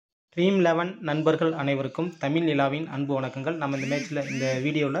dream11 நண்பர்கள் அனைவருக்கும் தமிழ் நிலாவின் அன்பு வணக்கங்கள். நம்ம இந்த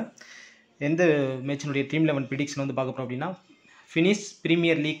வீடியோவில் எந்த மேட்சினுடைய dream11 ப்ரிடிக்ஷன் வந்து பார்க்க போகிறோம் அப்படின்னா, finish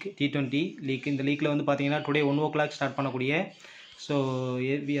premier league T20 league. இந்த லீக்கில் வந்து பார்த்தீங்கன்னா டுடே 1 o'clock ஸ்டார்ட் பண்ணக்கூடிய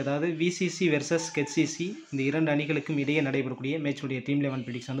அதாவது VCC வெர்சஸ் HCC இந்த இரண்டு அணிகளுக்கும் இடையே நடைபெறக்கூடிய மேட்சினுடைய dream11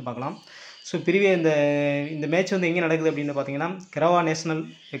 ப்ரிடிக்ஷன் வந்து பார்க்கலாம். ஸோ இந்த மேட்ச் வந்து எங்கே நடக்குது அப்படின்னு பார்த்தீங்கன்னா, கரவா நேஷனல்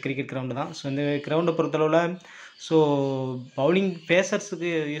கிரிக்கெட் கிரவுண்டு தான். ஸோ இந்த கிரவுண்டை பொறுத்தளவில் பவுலிங் பேசர்ஸுக்கு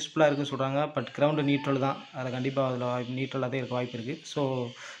யூஸ்ஃபுல்லாக இருக்குன்னு சொல்கிறாங்க. பட் கிரவுண்டு நியூட்ரல் தான், அதில் கண்டிப்பாக அதில் நியூட்ரலாக தான் இருக்க வாய்ப்பு இருக்குது. ஸோ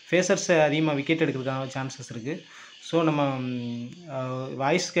பேசர்ஸ் அதிகமாக விக்கெட் எடுக்கிறதுக்கான சான்சஸ் இருக்குது. ஸோ நம்ம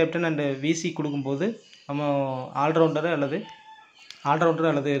வைஸ் கேப்டன் அண்டு விசி கொடுக்கும்போது நம்ம ஆல்ரவுண்டர் அல்லது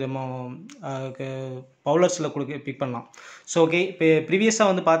நம்ம பவுலர்ஸில் பிக் பண்ணலாம். ஸோ ஓகே, இப்போ ப்ரீவியஸாக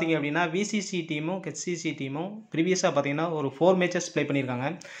வந்து பார்த்தீங்க அப்படின்னா VCC டீமும் HCC டீமும் ப்ரீவியஸாக பார்த்தீங்கன்னா ஒரு 4 மேட்சஸ் ப்ளே பண்ணியிருக்காங்க.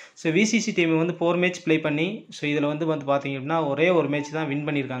 ஸோ VCC டீம் வந்து 4 மேட்ச் ப்ளே பண்ணி இதில் வந்து பார்த்தீங்க அப்படின்னா ஒரே ஒரு மேட்ச் தான் வின்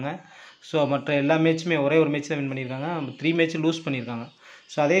பண்ணியிருக்காங்க. ஸோ மற்ற எல்லா மேட்சுமே ஒரே ஒரு மேட்ச் தான் வின் பண்ணியிருக்காங்க. 3 மேட்ச் லூஸ் பண்ணியிருக்காங்க.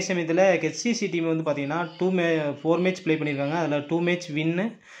 ஸோ அதே சமயத்தில் HCC டீம் வந்து பார்த்தீங்கன்னா 4 மேட்ச் ப்ளே பண்ணியிருக்காங்க. அதில் 2 மேட்ச் வின்னு,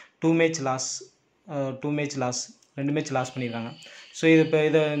 2 மேட்ச் லாஸ் 2 மேட்ச் லாஸ் பண்ணியிருக்காங்க.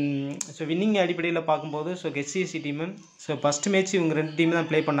 ஸோ வின்னிங் அடிப்படையில் பார்க்கும்போது HCC டீமு ஃபஸ்ட்டு மேட்ச் இவங்க 2 டீம் தான்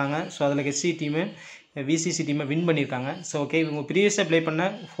ப்ளே பண்ணாங்க. ஸோ அதில் HCC டீமு VCC டீமை வின் பண்ணியிருக்காங்க. ஸோ ஓகே, இவங்க ப்ரீவியஸாக ப்ளே பண்ண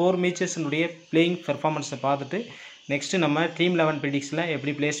 4 மேட்சஸ்னுடைய பிளேயிங் பெர்ஃபார்மன்ஸை பார்த்துட்டு நெக்ஸ்ட்டு நம்ம dream11 ப்ரிடிக்ஸில்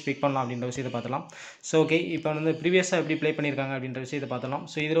எப்படி பிளேஸ் பிக் பண்ணலாம் அப்படின்ற விஷயத்தை பார்த்துலாம். ஸோ ஓகே, இப்போ வந்து ப்ரீவியஸாக எப்படி ப்ளே பண்ணியிருக்காங்க அப்படின்ற விஷயத்தை பார்த்துலாம்.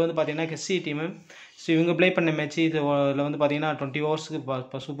 ஸோ இதில் வந்து பார்த்தீங்கன்னா HCC டீமு இவங்க ப்ளே பண்ண மேட்ச் இதில் வந்து பார்த்தீங்கன்னா 20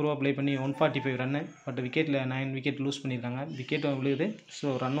 ஓவர்ஸுக்கு சூப்பராக ப்ளே பண்ணி 145 ரன்னு. பட் விக்கெட்டில் 9 விக்கெட் லூஸ் பண்ணியிருக்காங்க. விக்கெட் விழுகுது.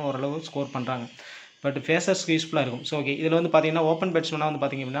 ஸோ ரன்னும் ஓரளவு ஸ்கோர் பண்ணுறாங்க. பட் ஃபேஸர்ஸ்க்கு யூஸ்ஃபுல்லாக இருக்கும். ஸோ ஓகே, இதில் வந்து பார்த்தீங்கன்னா ஓப்பன் பேட்ஸ்மேனாக வந்து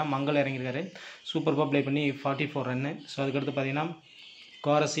பார்த்தீங்க அப்படின்னா மங்கள் இறங்கியிருக்காரு. சூப்பராக ப்ளே பண்ணி 44 ரன்னு. ஸோ அதுக்கடுத்து பார்த்தீங்கன்னா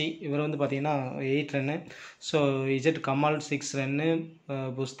குவாரசி இவர் வந்து பார்த்தீங்கன்னா 8 run. So Z Kamal 6 run.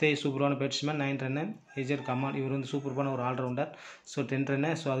 புஸ்தே சூப்பரான பேட்ஸ்மேன் 9 ரன்னு. இஜெட் கமால் இவர் வந்து சூப்பரான ஒரு ஆல்ரவுண்டர். So 10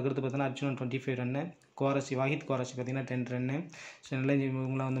 run. ஸோ அதுக்கடுத்து பார்த்தீங்கன்னா அர்ஜுனன் 25 ரன்னு. வாஹித் குவாரசி பார்த்தீங்கன்னா 10 ரன்னு. ஸோ நல்லா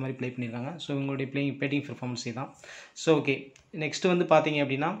இவங்களாம் அந்த மாதிரி ப்ளே பண்ணியிருக்காங்க. ஸோ இவங்களுடைய பேட்டிங் பெர்ஃபார்மன்ஸே தான். ஸோ ஓகே, நெக்ஸ்ட்டு வந்து பார்த்தீங்க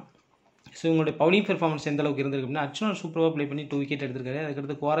அப்படின்னா இவங்களுடைய பவுலிங் பெர்ஃபார்மன்ஸ் எந்த அளவுக்கு இருந்திருக்கு அப்படின்னா, அர்ஜுனன் சூப்பராக ப்ளே பண்ணி 2 விக்கெட் எடுத்திருக்காரு.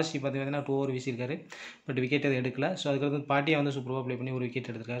 அதுக்கடுத்து குவாரசி பார்த்தீங்கன்னா 2 ஓவர் வீசியிருக்காரு. பட் விக்கெட் எதுவும் எடுக்கல. ஸோ அதுக்கடுத்து பாட்டியா வந்து சூப்பராக ப்ளே பண்ணி 1 விக்கெட்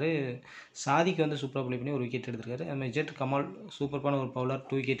எடுத்திருக்காரு. சாதிக்கு வந்து சூப்பராக ப்ளே பண்ணி 1 விக்கெட் எடுத்திருக்காரு. அது மாதிரி இஜெட் கமால் சூப்பரான ஒரு பவுலர்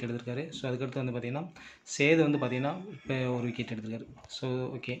 2 விக்கெட் எடுத்திருக்காரு. ஸோ அதுக்கடுத்து வந்து பார்த்தீங்கன்னா சேது வந்து பார்த்தீங்கன்னா இப்போ 1 விக்கெட் எடுத்திருக்காரு. ஸோ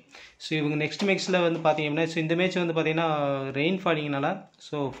ஓகே, இவங்க நெக்ஸ்ட் மேட்ச்சில் வந்து பார்த்தீங்க அப்படின்னா இந்த மேட்ச் வந்து பார்த்தீங்கன்னா ரெயின் ஃபாலிங்னால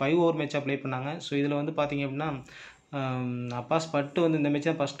 5 ஓவர் மேட்சாக ப்ளே பண்ணாங்க. ஸோ இதில் வந்து பார்த்தீங்க அப்படின்னா அப்பாஸ் பட்டு வந்து இந்த மேட்ச்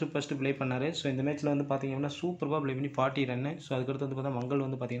தான் ஃபஸ்ட்டு ப்ளே பண்ணார். ஸோ இந்த மேட்ச்சில் வந்து பார்த்தீங்க அப்படின்னா சூப்பராக ப்ளே பண்ணி 40 ரன்னு. ஸோ அதுக்கடுத்து வந்து பார்த்தா மங்கள்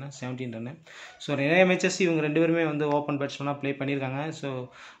வந்து பார்த்தீங்கன்னா 17 ரன்னு. ஸோ நிறைய மேட்சஸ் இவங்க 2 பேருமே வந்து ஓப்பன் பேட்ஸ்மேனாக ப்ளே பண்ணியிருக்காங்க. ஸோ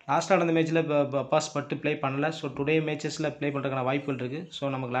லாஸ்ட்டாக நடந்த மேட்ச்சில் அப்பாஸ் பட்டு ப்ளே பண்ணலை. ஸோ டுடே மேட்சஸில் ப்ளே பண்ணுறதுக்கான வாய்ப்புகள் இருக்குது. ஸோ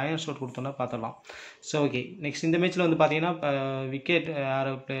நமக்கு லயன்ஸ் அவுட் கொடுத்தோன்னா பார்த்துடலாம். ஸோ ஓகே, நெக்ஸ்ட் இந்த மேட்ச்சில் வந்து பார்த்தீங்கன்னா விக்கெட்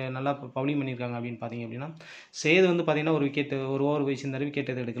யார் நல்லா பவுலிங் பண்ணியிருக்காங்க அப்படின்னு பார்த்தீங்க அப்படின்னா, சேது வந்து பார்த்தீங்கன்னா 1 ஓவர் வீசியிருந்தார்.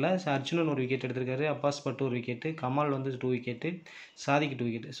 விக்கெட் எதுவும் எடுக்கல. அர்ஜுனன் 1 விக்கெட் எடுத்திருக்காரு. அப்பாஸ் பட்டு 1 விக்கெட்டு. கமால் வந்து 2 விக்கெட்டு. சாதிக்கு 2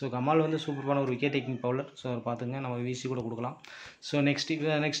 விக்கெட். ஸோ கமால் வந்து சூப்பரான ஒரு விக்கெட் டேக்கிங் பவுலர். ஸோ அவர் பார்த்துங்க, நம்ம விசி கூட கொடுக்கலாம். ஸோ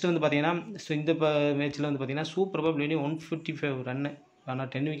நெக்ஸ்ட் வந்து பார்த்தீங்கன்னா இந்த மேட்ச்சில் வந்து பார்த்தீங்கன்னா சூப்பராக ப்ளே பண்ணி 155 ரன்னு. ஆனால்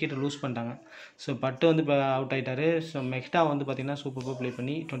 10 விக்கெட் லூஸ் பண்ணிட்டாங்க. ஸோ பட்டு வந்து இப்போ அவுட் ஆகிட்டார். ஸோ மெக்டா வந்து பார்த்தீங்கன்னா சூப்பராக ப்ளே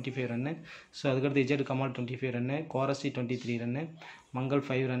பண்ணி 25 ரன்னு. ஸோ அதுக்கடுத்து Z Kamal 25 run. குவாரசி 23 run. Mangal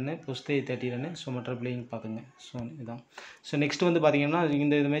 5 run. புஸ்தே 30 run. So மற்ற பிளேயிங் பார்த்துங்க. ஸோ இதுதான். ஸோ நெக்ஸ்ட் வந்து பார்த்தீங்கன்னா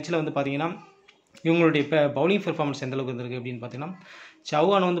இந்த மேட்ச்சில் வந்து பார்த்தீங்கன்னா இவங்களுடைய பவுலிங் பெர்ஃபார்மன்ஸ் எந்த அளவுக்கு இருந்திருக்கு அப்படின்னு பார்த்தீங்கன்னா,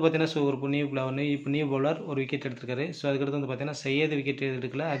 சௌஹான் வந்து பார்த்தீங்கன்னா ஒரு நியூ பவுலர் 1 விக்கெட் எடுத்திருக்காரு. ஸோ அதுக்கடுத்து வந்து பார்த்தீங்கன்னா சையது விக்கெட்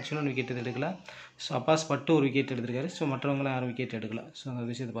எடுக்கல. அர்ஜுனன் விக்கெட் எடுக்கல. ஸோ அப்பாஸ் பட்டு 1 விக்கெட் எடுத்திருக்காரு. ஸோ மற்றவங்களாம் யாரும் விக்கெட் எடுக்கல. ஸோ அந்த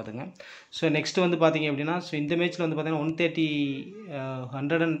விஷயத்தை பார்த்துங்க. ஸோ நெக்ஸ்ட் வந்து பார்த்தீங்க அப்படின்னா இந்த மேட்ச்சில் வந்து பார்த்தீங்கன்னா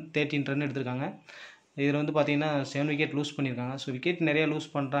 113 ரன் எடுத்திருக்காங்க. இதில் வந்து பார்த்தீங்கன்னா 7 விக்கெட் லூஸ் பண்ணியிருக்காங்க. ஸோ விக்கெட் நிறையா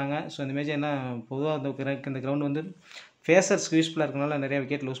லூஸ் பண்ணுறாங்க. ஸோ இந்த மேட்ச் என்ன பொதுவாக இந்த கிரவுண்ட் வந்து ஃபேஸர்ஸ்க்கு யூஸ்ஃபுல்லாக இருக்கனால நிறைய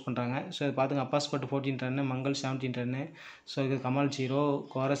விக்கெட் லூஸ் பண்ணுறாங்க. ஸோ இது பார்த்துங்க, அப்பாஸ் பட்டு 14 ரன்னு. மங்கள் 17 ரன்னு. ஸோ இது கமால் 0.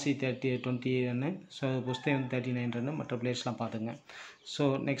 குவாரசி 20 ரன்னு. ஸோ புஸ்தே வந்து 39 ரன்னு. மற்ற பிளேயர்ஸ்லாம் பார்த்துங்க. ஸோ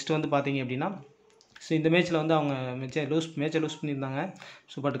நெக்ஸ்ட் வந்து பார்த்தீங்க அப்படின்னா இந்த மேட்ச்சில் வந்து அவங்க மேட்சை லூஸ் பண்ணியிருந்தாங்க.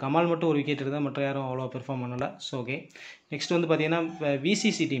 ஸோ பட் கமால் மட்டும் 1 விக்கெட் எடுத்தால் மற்ற யாரும் அவ்வளோ பெர்ஃபார்ம் பண்ணலை. ஸோ ஓகே, நெக்ஸ்ட் வந்து பார்த்தீங்கன்னா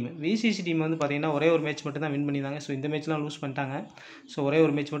VCC டீம் வந்து பார்த்தீங்கன்னா ஒரே ஒரு மேட்ச் மட்டும் தான் வின் பண்ணியிருந்தாங்க. ஸோ இந்த மேட்ச்லாம் லூஸ் பண்ணிட்டாங்க. ஸோ ஒரே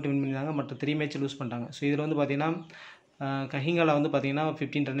ஒரு மேட்ச் மட்டும் வின் பண்ணியிருந்தாங்க. மற்ற 3 மேட்ச் லூஸ் பண்ணிட்டாங்க. ஸோ இதில் வந்து பார்த்தீங்கன்னா கஹிங்காலா வந்து பார்த்தீங்கன்னா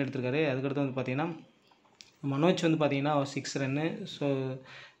 15 ரன் எடுத்திருக்காரு. அதுக்கடுத்து வந்து பார்த்தீங்கன்னா மனோஜ் வந்து பார்த்தீங்கன்னா 6 ரன்னு. ஸோ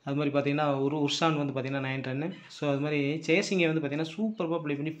அது மாதிரி பார்த்தீங்கன்னா உர்ஷான் வந்து பார்த்தீங்கன்னா 9 ரன்னு. ஸோ அது மாதிரி சேசிங்கை வந்து பார்த்தீங்கன்னா சூப்பராக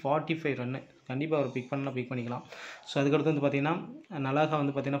ப்ளே பண்ணி 45 ரன்னு. கண்டிப்பாக அவர் பிக் பண்ணலாம், பிக் பண்ணிக்கலாம். ஸோ அதுக்கடுத்து வந்து பார்த்தீங்கன்னா நலாகா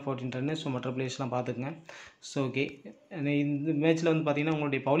வந்து பார்த்தீங்கன்னா 14 ரன்னு. ஸோ மற்ற பிளேயர்ஸ்லாம் பார்த்துக்குங்க. ஸோ ஓகே, இந்த மேட்ச்சில் வந்து பார்த்தீங்கன்னா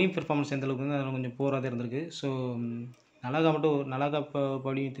உங்களுடைய பவுலிங் பெர்ஃபார்மன்ஸ் எந்த அளவுக்கு வந்து அதில் கொஞ்சம் போராக தான் இருந்திருக்கு. ஸோ நலாகா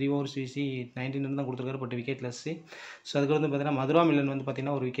பவுலிங் 3 ஓவர்ஸ் வீசி 19 ரன் தான் கொடுத்துருக்காரு, பட் விக்கெட் லெஸ்ஸு. ஸோ அதுக்கடுத்து பார்த்தீங்கன்னா மதுரா மில்லன் வந்து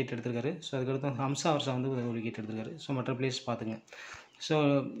பார்த்தீங்கன்னா ஒரு விக்கெட் எடுத்திருக்காரு. ஸோ அதுக்கடுத்து ஹம்சா வர்ஷா வந்து ஒரு விக்கெட் எடுத்திருக்காரு. ஸோ மற்ற பிளேயர்ஸ் பார்த்துங்க. ஸோ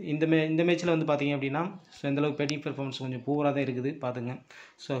இந்த மேட்ச்சில் வந்து பார்த்தீங்க அப்படின்னா ஸோ இந்தளவுக்கு பேட்டிங் பெர்ஃபார்மன்ஸ் கொஞ்சம் பூவராக தான் இருக்குது, பார்த்துங்க.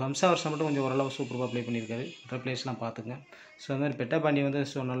 ஸோ ஹம்சா வர்ஷா மட்டும் கொஞ்சம் ஓரளவு சூப்பராக ப்ளே பண்ணியிருக்காரு. மற்ற பிளேயர்ஸ்லாம் பார்த்துங்க. ஸோ அது மாதிரி பெட்டா பாண்டி வந்து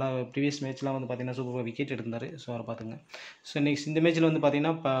ஸோ நல்லா ப்ரீவியஸ் மேட்ச்லாம் வந்து பார்த்தீங்கன்னா சூப்பராக விக்கெட் எடுத்திருந்தார். ஸோ அவரை பார்த்துங்க. ஸோ நெக்ஸ்ட் இந்த மேட்ச்சில் வந்து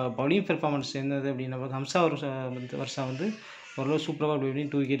பார்த்தீங்கன்னா பவுலிங் பெர்ஃபார்மன்ஸ் என்னது அப்படின்னா ஹம்சா வர்ஷா வந்து ஓரளவு சூப்பராக ப்ளே பண்ணி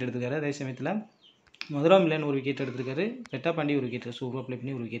 2 விக்கெட் எடுத்துக்காரு. அதே சமயத்தில் மதுரா மில்லன் ஒரு விக்கெட் எடுத்திருக்காரு. பெட்டா பாண்டி ஒரு விக்கெட் சூப்பராக ப்ளே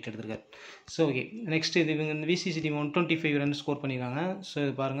பண்ணி ஒரு விக்கெட் எடுத்திருக்காரு. ஸோ ஓகே, நெக்ஸ்ட் இது இவங்க இந்த VCC டீம் 125 ரன் ஸ்கோர் பண்ணியிருக்காங்க. ஸோ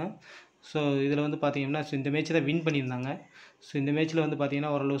இது பாருங்கள். ஸோ இதில் வந்து பார்த்தீங்கன்னா ஸோ இந்த மேட்ச் தான் வின் பண்ணியிருந்தாங்க. ஸோ இந்த மேட்ச்சில் வந்து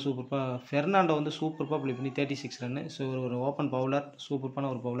பார்த்தீங்கன்னா ஓரளவு சூப்பராக ஃபெர்னாண்டோ வந்து சூப்பராக ப்ளே பண்ணி 36 ரன்னு. ஸோ ஒரு ஓப்பன் பவுலர், சூப்பரான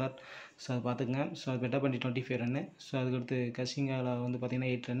ஒரு பவுலர். ஸோ அதை பார்த்துக்குங்க. ஸோ அது பெட்டா பாண்டி 25 ரன்னு. ஸோ அதுக்கடுத்து கசிங்காவில் வந்து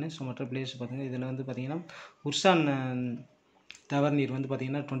பார்த்தீங்கன்னா 8 ரன்னு. ஸோ மற்ற பிளேயர்ஸ் பார்த்துங்க. இதில் வந்து பார்த்தீங்கன்னா உர்ஷான் தவர்னீர் வந்து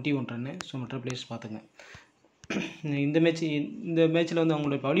பார்த்தீங்கன்னா 21 ரன்னு. ஸோ மற்ற பிளேயர்ஸ் பார்த்துங்க. இந்த மேட்ச்சில் வந்து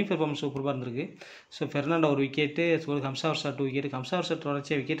அவங்களுடைய பவுலிங் பெர்ஃபார்மன்ஸ் சூப்பராக இருந்திருக்கு. ஸோ ஃபெர்னாண்டோ ஒரு wicket, Hamza Varsha 2 wicket. Hamza Varsha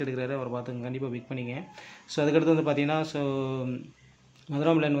தொடர்ச்சியாக விக்கெட் எடுக்கிறாரு, அவர் பார்த்துங்க. கண்டிப்பாக பிக் பண்ணிங்க. ஸோ அதுக்கடுத்து வந்து பார்த்தீங்கன்னா ஸோ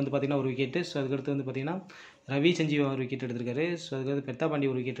மதுரா மில்லன் வந்து பார்த்தீங்கன்னா ஒரு விக்கெட்டு. ஸோ அதுக்கடுத்து வந்து பார்த்தீங்கன்னா ரவி சஞ்சீவ் ஒரு விக்கெட் எடுத்திருக்காரு. ஸோ அதுக்கடுத்து பெட்டா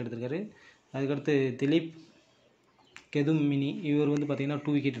பாண்டி ஒரு விக்கெட் எடுத்திருக்காரு. அதுக்கடுத்து திலீப் கெதுமினி இவர் வந்து பார்த்தீங்கன்னா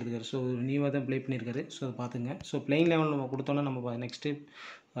 2 விக்கெட் எடுத்துக்காரு. ஸோ நியூவாக தான் ப்ளே பண்ணியிருக்காரு. ஸோ அதை பார்த்துங்க. ஸோ பிளேயிங் லெவலில் நம்ம கொடுத்தோன்னா நம்ம நெக்ஸ்ட்டு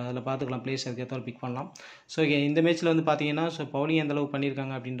அதில் பார்த்துக்கலாம், பிளேஸ் அதுக்கேற்ற பிக் பண்ணலாம். ஸோ இந்த மேட்ச்சில் வந்து பார்த்தீங்கன்னா ஸோ பவுலிங் எந்தளவு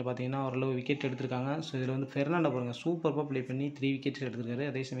பண்ணியிருக்காங்க அப்படின்ட்டு பார்த்தீங்கன்னா ஓரளவு விக்கெட் எடுத்திருக்காங்க. ஸோ இதில் வந்து ஃபெர்னாண்டோ பாருங்கள் சூப்பராக ப்ளே பண்ணி 3 விக்கெட்ஸ் எடுத்திருக்காரு.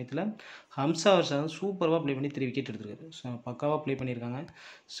 அதே சமயத்தில் ஹம்சா வர்ஷா வந்து சூப்பராக ப்ளே பண்ணி 3 விக்கெட் எடுத்திருக்காரு. ஸோ பக்காவாக ப்ளே பண்ணியிருக்காங்க.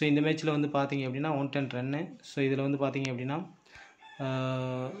 ஸோ இந்த மேட்ச்சில் வந்து பார்த்தீங்க அப்படின்னா 110 ரன்னு. ஸோ இதில் வந்து பார்த்தீங்க அப்படின்னா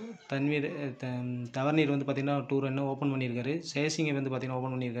தவர்னீர் வந்து பார்த்தீங்கன்னா 2 ரன்னு ஓப்பன் பண்ணியிருக்காரு. சேசிங்கை வந்து பார்த்தீங்கன்னா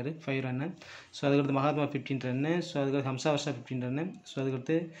ஓப்பன் பண்ணியிருக்காரு 5 ரன்னு. ஸோ அதுக்கடுத்து மகாத்மா 15 ரன்னு. ஸோ அதுக்கடுத்து ஹம்சா வர்ஷா 15 ரன்னு. ஸோ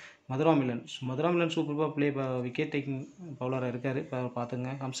அதுக்கடுத்து Mathura melon. So Mathura melon சூப்பராக விக்கெட் டேக்கிங் பவுலராக இருக்கார், பார்த்துங்க.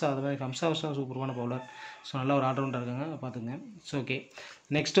 அது மாதிரி ஹம்சா வர்ஷா சூப்பரான பவுலர். ஸோ நல்லா ஒரு ஆல்ரவுண்டராக இருக்காங்க, பார்த்துங்க. ஸோ ஓகே,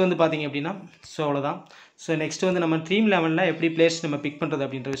 நெக்ஸ்ட்டு வந்து பார்த்தீங்க அப்படின்னா ஸோ அவ்வளோதான். ஸோ நெக்ஸ்ட்டு வந்து நம்ம ட்ரீம் 11 எப்படி பிளேயர்ஸ் நம்ம பிக் பண்ணுறது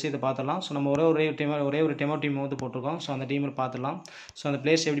அப்படின்ற விஷயத்தை பார்த்துடலாம். ஸோ நம்ம ஒரே ஒரு டெமோ டீம் வந்து போட்டிருக்கோம். ஸோ அந்த டீமில் பார்த்துடலாம். ஸோ அந்த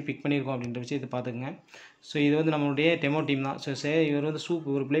பிளேயர்ஸ் எப்படி பிக் பண்ணியிருக்கோம் அப்படின்ற விஷயத்தை பார்த்துக்குங்க. ஸோ இது வந்து நம்மளுடைய டெமோ டீம் தான். ஸோ இவர் வந்து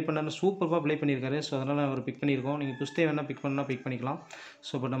ஒரு ப்ளே பண்ணாரு, சூப்பராக ப்ளே பண்ணியிருக்காரு. ஸோ அதனால் அவர் பிக் பண்ணியிருக்கோம். நீங்கள் புஸ்தே வேணால் பிக் பண்ணால் பிக் பண்ணிக்கலாம்.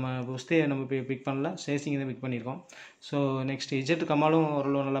 ஸோ இப்போ நம்ம புஸ்தே நம்ம பிக் பண்ணல, சேசிங் தான் பிக் பண்ணியிருக்கோம். ஸோ நெக்ஸ்ட் இஜெட் கமாலும்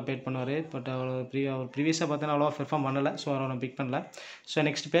ஓரளவு நல்லா பேட் பண்ணுவார். பட் அவர் ப்ரீவியஸாக பார்த்தீங்கன்னா அவ்வளோவா பெர்ஃபார்ம் பண்ணலை. ஸோ அவரை நம்ம பிக் பண்ணல. ஸோ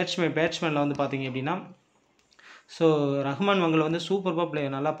நெக்ஸ்ட் பேட்ஸ்மேனில் வந்து பார்த்தீங்க அப்படின்னா ஸோ ரஹ்மான் மங்கள் வந்து சூப்பராக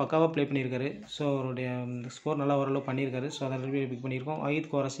நல்லா பக்காவாக ப்ளே பண்ணியிருக்காரு. ஸோ அவருடைய ஸ்கோர் நல்லா ஓரளவு பண்ணியிருக்காரு. ஸோ அதை பிக் பண்ணியிருக்கோம். அயித்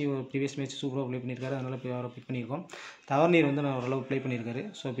கோரசி ஒரு ப்ரீவியஸ் மேட்ச் சூப்பராக ப்ளே பண்ணியிருக்காரு, அதனால் அவரை பிக் பண்ணியிருக்கோம். தவர்னீர் வந்து நான் ஓரளவு ப்ளே பண்ணியிருக்காரு.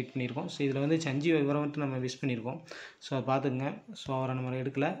 ஸோ பிக் பண்ணியிருக்கோம். ஸோ இதில் வந்து சஞ்சீவ் இவரை வந்துட்டு நம்ம மிஸ் பண்ணியிருக்கோம். ஸோ பார்த்துக்குங்க. ஸோ அவரை நம்ம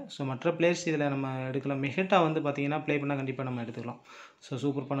எடுக்கல. ஸோ மற்ற பிளேயர்ஸ் இதில் நம்ம எடுக்கலாம். மெஹட்டா வந்து பார்த்தீங்கன்னா ப்ளே பண்ணால் கண்டிப்பாக நம்ம எடுத்துக்கலாம். ஸோ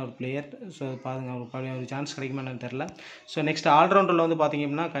சூப்பரான ஒரு பிளேயர். ஸோ பாருங்கள் ஒரு சான்ஸ் கிடைக்குமா என்னன்னு தெரில. ஸோ நெக்ஸ்ட் ஆல்ரவுண்டரில் வந்து பார்த்தீங்க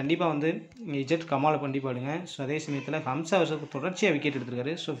அப்படின்னா கண்டிப்பாக வந்து இஜெட் கமாலை கண்டிப்பாக எடுங்க. ஸோ அதே சமயத்தில் ஹம்சா வர்ஷாவுக்கு தொடர்ச்சியாக விக்கெட்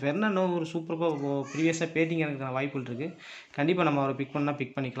எடுத்திருக்காரு. ஸோ ஃபெர்னாண்டோ ஒரு சூப்பராக ப்ரீவியஸாக பேட்டிங் எனக்கு வாய்ப்புகள் இருக்குது. கண்டிப்பாக நம்ம அவரை பிக் பண்ணால்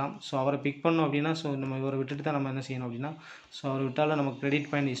பிக் பண்ணிக்கலாம். ஸோ அவரை பிக் பண்ணோம் அப்படின்னா ஸோ நம்ம இவரை விட்டுட்டு தான் நம்ம என்ன செய்யணும் அப்படின்னா ஸோ அவரை விட்டாலும் நமக்கு கிரெடிட்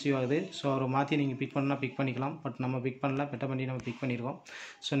பாயிண்ட் இஷ்யூ ஆகுது. ஸோ அவரை மாற்றி நீங்கள் பிக் பண்ணால் பிக் பண்ணிக்கலாம். பட் நம்ம பிக் பண்ணல, பெட்டா பண்ணி நம்ம பிக் பண்ணியிருக்கோம்.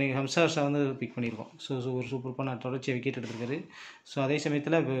 ஸோ நீங்கள் ஹம்சா வர்ஷா வந்து பிக் பண்ணியிருக்கோம். ஸோ ஒரு சூப்பரான தொடர்ச்சியாக விக்கெட் எடுத்திருக்காரு. ஸோ அதே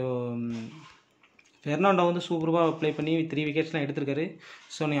சமயத்தில் ஃபெர்னாண்டோ வந்து சூப்பராக ப்ளே பண்ணி 3 விக்கெட்ஸ்லாம் எடுத்திருக்காரு.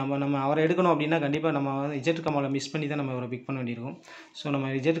 ஸோ நம்ம அவரை எடுக்கணும் அப்படின்னா கண்டிப்பாக நம்ம வந்து இஜெட் கமாலை மிஸ் பண்ணி தான் நம்ம அவரை பிக் பண்ண வேண்டியிருக்கும். ஸோ நம்ம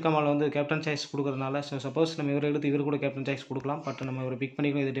இஜெட் கமாலை வந்து கேப்டன் சாய்ஸ் கொடுக்குறதுனால ஸோ சப்போஸ் நம்ம இவரை எடுத்து இவர் கூட கேப்டன் சாய்ஸ் கொடுக்கலாம். பட் நம்ம இவரை பிக்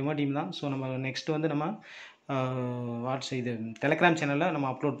பண்ணிக்கணும். இது டெமோ டீம் தான். ஸோ நம்ம நெக்ஸ்ட் வந்து நம்ம இது டெலகிராம் சேனலில் நம்ம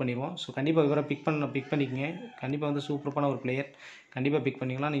அப்லோட் பண்ணிடுவோம். ஸோ கண்டிப்பாக இவரை பிக் பண்ணிக்கங்க. கண்டிப்பாக வந்து சூப்பரான ஒரு பிளேயர், கண்டிப்பாக பிக்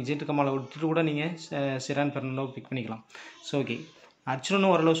பண்ணிக்கலாம். இஜெட் கமாலை விட்டுட்டு கூட நீங்கள் சிரான் ஃபெர்னாண்டோவை பிக் பண்ணிக்கலாம். ஸோ ஓகே,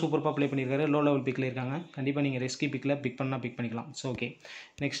 அர்ச்சுனும் ஓரளவு சூப்பராக ப்ளே பண்ணியிருக்காரு. லோ லெவல் பிக்கில் இருக்காங்க. கண்டிப்பாக நீங்கள் ரெஸ்கி பிக்கில் பிக் பண்ணால் பிக் பண்ணிக்கலாம். ஸோ ஓகே,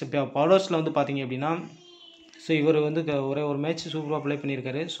 நெக்ஸ்ட் பவுலர்ஸில் வந்து பார்த்தீங்க அப்படின்னா ஸோ இவர் வந்து ஒரே ஒரு மேட்ச் சூப்பராக ப்ளே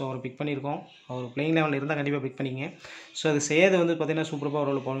பண்ணியிருக்காரு. ஸோ அவர் பிக் பண்ணியிருக்கோம். அவர் பிளேயிங் லெவலில் இருந்தால் கண்டிப்பாக பிக் பண்ணிங்க. ஸோ அது செய்யாது வந்து பார்த்தீங்கன்னா சூப்பராக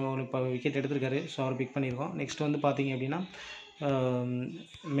ஒரு விக்கெட் எடுத்திருக்காரு. ஸோ அவர் பிக் பண்ணியிருக்கோம். நெக்ஸ்ட் வந்து பார்த்தீங்க அப்படின்னா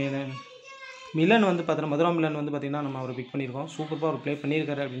மில்லன் வந்து பார்த்தீங்கன்னா மதுரா மில்லன் வந்து பார்த்தீங்கன்னா நம்ம அவரை பிக் பண்ணியிருக்கோம். சூப்பராக அவர் ப்ளே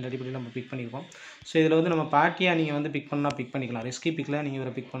பண்ணியிருக்காரு அப்படின்ற அடிப்படையில் நம்ம பிக் பண்ணியிருக்கோம். ஸோ இதில் வந்து நம்ம பார்ட்டியாக நீங்கள் வந்து பிக் பண்ணால் பிக் பண்ணிக்கலாம். ரெஸ்கி பிக்கில் நீங்கள்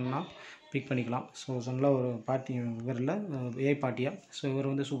இவரை பிக் பண்ணால் பிக் பண்ணிக்கலாம். ஸோ நல்ல ஒரு பார்ட்டி இவரில் ஏ பார்ட்டியா. ஸோ இவர்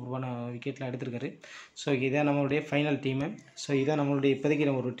வந்து சூப்பரான விக்கெட்லாம் எடுத்திருக்காரு. ஸோ இதான் நம்மளுடைய ஃபைனல் டீமு. ஸோ இதான் நம்மளுடைய இப்போதைக்கு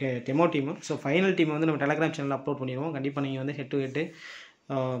ஒரு demo team. So final team வந்து நம்ம டெலகிராம் சேனலில் அப்லோட் பண்ணிடுவோம். கண்டிப்பாக நீங்கள் வந்து head to head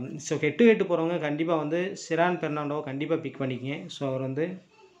so head to head போகிறவங்க கண்டிப்பாக வந்து சிரான் பெர்னாண்டோவை கண்டிப்பாக பிக் பண்ணிக்கங்க. ஸோ அவர் வந்து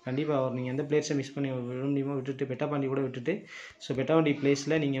கண்டிப்பாக அவர் நீங்கள் எந்த பிளேயர்ஸை மிஸ் பண்ணி விட முடியுமோ விட்டுட்டு பெட்டாபாண்டி கூட விட்டுட்டு ஸோ பெட்டாபாண்டி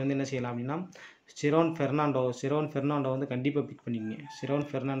பிளேஸில் நீங்கள் வந்து என்ன செய்யலாம் அப்படின்னா சிரோன் ஃபெர்னாண்டோ வந்து கண்டிப்பாக பிக் பண்ணிக்கங்க. சிரோன்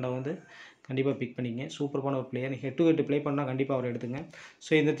ஃபெர்னாண்டோ வந்து கண்டிப்பாக பிக் பண்ணிக்கங்க. சூப்பரான ஒரு player. Head to head play பண்ணால் கண்டிப்பாக அவர் எடுத்துங்க.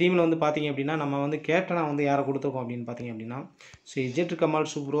 ஸோ இந்த டீமில் வந்து பார்த்தீங்க அப்படின்னா நம்ம வந்து கேப்டனாக வந்து யாரை கொடுத்துருக்கோம் அப்படின்னு பார்த்தீங்க அப்படின்னா ஸோ இஜெட்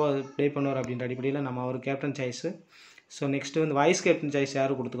கமால் சூப்பராக ப்ளே பண்ணுவார் அப்படின்ற அடிப்படையில் நம்ம ஒரு கேப்டன் சாய்ஸு. ஸோ நெக்ஸ்ட்டு வந்து வைஸ் கேப்டன் சாய்ஸ்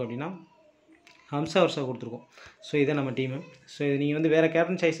யார் கொடுத்துருக்கோம் அப்படின்னா ஹம்சா வருஷா கொடுத்துருக்கோம். ஸோ இதை நம்ம டீமு. ஸோ இது நீங்கள் வந்து வேறு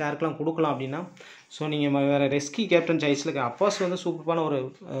கேப்டன் சாய்ஸ் யாருக்கெல்லாம் கொடுக்கலாம் அப்படின்னா ஸோ நீங்கள் வேறு ரெஸ்கி கேப்டன் சாய்ஸில் அப்பாஸ் வந்து சூப்பரான ஒரு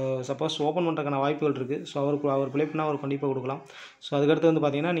சப்போஸ் ஓப்பன் பண்ணுறதுக்கான வாய்ப்புகள் இருக்குது. ஸோ அவர் ப்ளே பண்ணால் அவர் கண்டிப்பாக கொடுக்கலாம். ஸோ அதுக்கடுத்து வந்து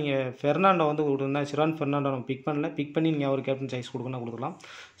பார்த்தீங்கன்னா நீங்கள் ஃபெர்னாண்டோ வந்து கொடுத்தா சிரான் ஃபெர்னாண்டோ நம்ம பிக் பண்ணி நீங்கள் அவர் கேப்டன் சாய்ஸ் கொடுக்கலாம்.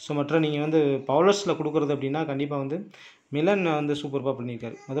 ஸோ மற்ற நீங்கள் வந்து பவுலர்ஸில் கொடுக்குறது அப்படின்னா கண்டிப்பாக வந்து மிலன் வந்து சூப்பராக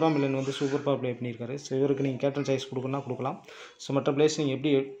பண்ணியிருக்காரு. மதுரா மிலன் வந்து சூப்பராக ப்ளே பண்ணியிருக்காரு. ஸோ இவருக்கு நீங்கள் கேப்டன் சாய்ஸ் கொடுக்கலாம். ஸோ மற்ற பிளேஸ் நீங்கள்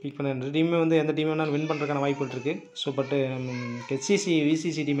எப்படி பிக் பண்ண ரெண்டு டீமே வந்து எந்த டீம் வேணாலும் வின் பண்ணுறதுக்கான வாய்ப்புகள் இருக்குது. ஸோ பட்டு HCC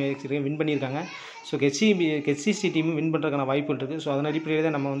VCC டீம் வின் பண்ணியிருக்காங்க. ஸோ HCC டீமும் வின் பண்ணுறதுக்கான வாய்ப்புகள் இருக்குது. ஸோ அதன் அடிப்படையில்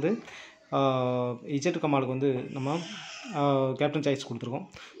தான் நம்ம வந்து இஜெட் கமாலுக்கு வந்து நம்ம கேப்டன் சாய்ஸ் கொடுத்துருக்கோம்.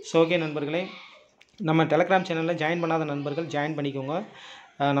 ஸோ ஓகே நண்பர்களே, நம்ம டெலகிராம் சேனலில் ஜாயின் பண்ணாத நண்பர்கள் ஜாயின் பண்ணிக்கோங்க.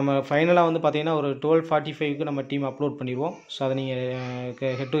 நம்ம ஃபைனலாக வந்து பார்த்தீங்கன்னா ஒரு 12:45க்கு நம்ம டீம் அப்லோட் பண்ணிடுவோம். ஸோ அதை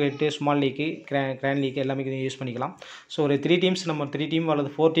நீங்கள் head to head small leak grand league எல்லாமே யூஸ் பண்ணிக்கலாம். ஸோ ஒரு 3 டீம்ஸ் நம்ம 3 டீம்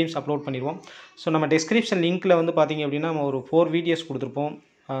அல்லது 4 டீம்ஸ் அப்லோட் பண்ணிடுவோம். ஸோ நம்ம டிஸ்கிரிப்ஷன் லிங்க்கில் வந்து பார்த்தீங்க அப்படின்னா நம்ம ஒரு 4 வீடியோஸ் கொடுத்துருப்போம்.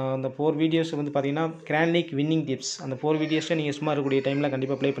 அந்த 4 வீடியோஸ் வந்து பார்த்தீங்கன்னா கிராண்ட் லீக் வின்னிங் டிப்ஸ். அந்த 4 வீடியோஸை நீங்கள் சும்மா இருக்கக்கூடிய டைமில்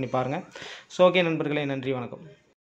கண்டிப்பாக ப்ளே பண்ணி பாருங்கள். ஸோ ஓகே நண்பர்களே, நன்றி, வணக்கம்.